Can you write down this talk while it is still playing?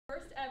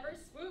ever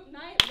Swoop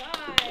Night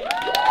Live.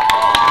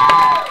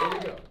 Here we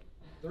go.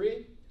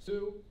 3,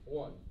 2,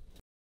 1.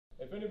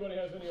 If anybody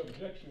has any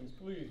objections,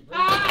 please bring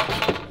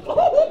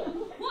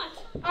What?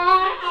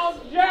 I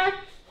object!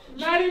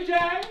 Mary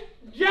Jane!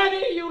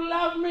 Jenny, you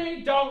love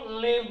me! Don't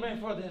leave me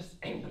for this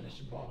English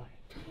boy.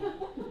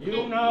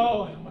 You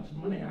know how much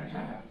money I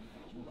have.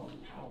 You know the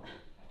power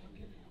I can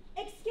give you.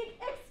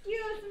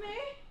 Excuse me?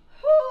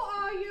 Who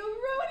are you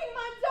ruining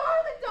my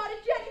darling daughter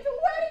Jenny's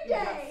wedding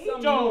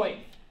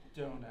day?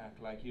 Don't act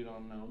like you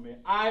don't know me.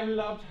 I've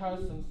loved her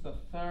since the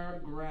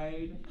 3rd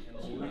grade,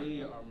 and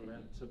we are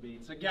meant to be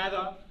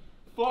together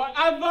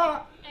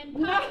forever.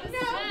 And pop the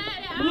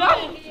set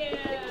out of here.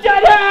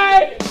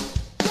 Jenny!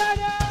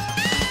 Jenny!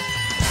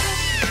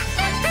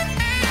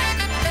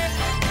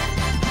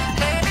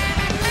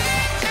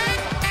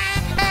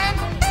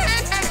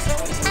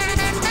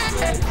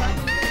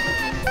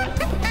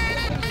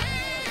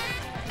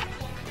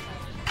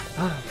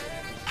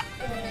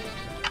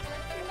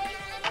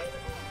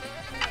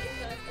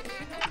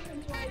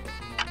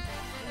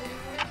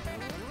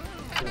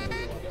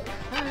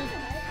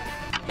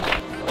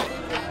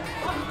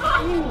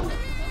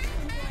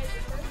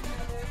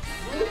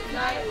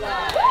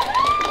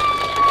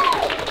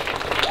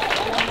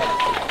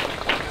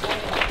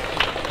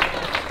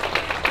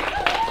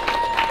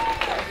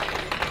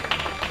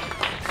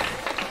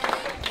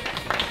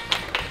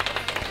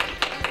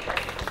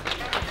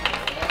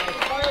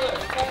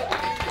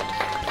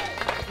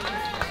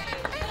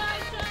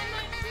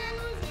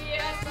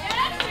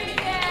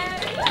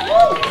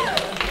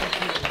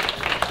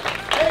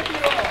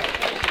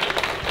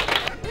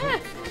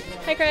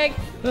 Hi, Craig.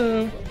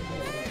 Hello.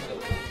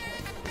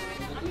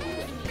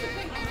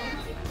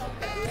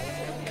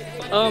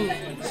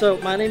 So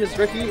my name is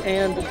Ricky,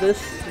 and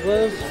this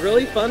was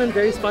really fun and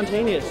very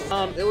spontaneous.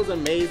 It was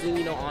amazing.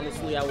 You know,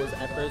 honestly, I was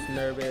at first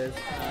nervous.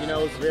 You know,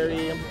 it was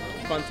very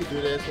fun to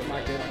do this with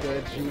my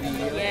good Judy.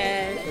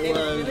 Yes, it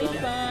was really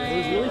fun. It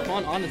was really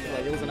fun, honestly.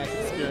 Like, it was a nice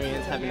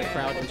experience having the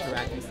crowd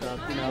interact and stuff,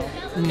 you know.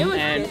 It was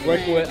and good.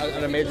 working with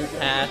an amazing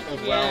cast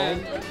as well,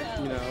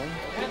 you know.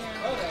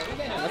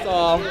 That's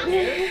all.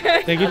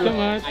 Thank you so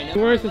much.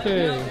 Words to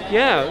say.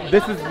 Yeah,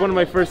 this is one of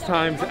my first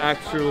times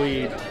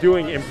actually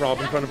doing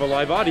improv in front of a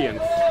live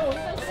audience.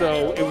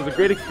 So it was a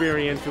great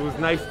experience. It was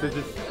nice to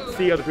just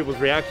see other people's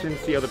reactions,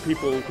 see other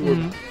people who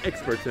are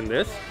experts in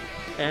this.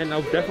 And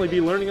I'll definitely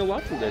be learning a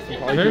lot from this and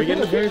probably doing it in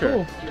the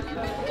future.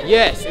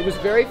 Yes, it was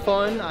very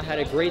fun. I had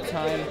a great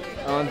time.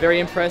 I'm very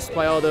impressed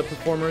by all the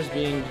performers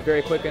being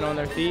very quick and on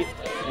their feet.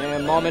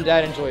 And Mom and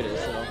Dad enjoyed it,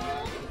 so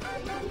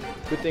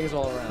good things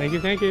all around. Thank you,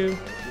 thank you.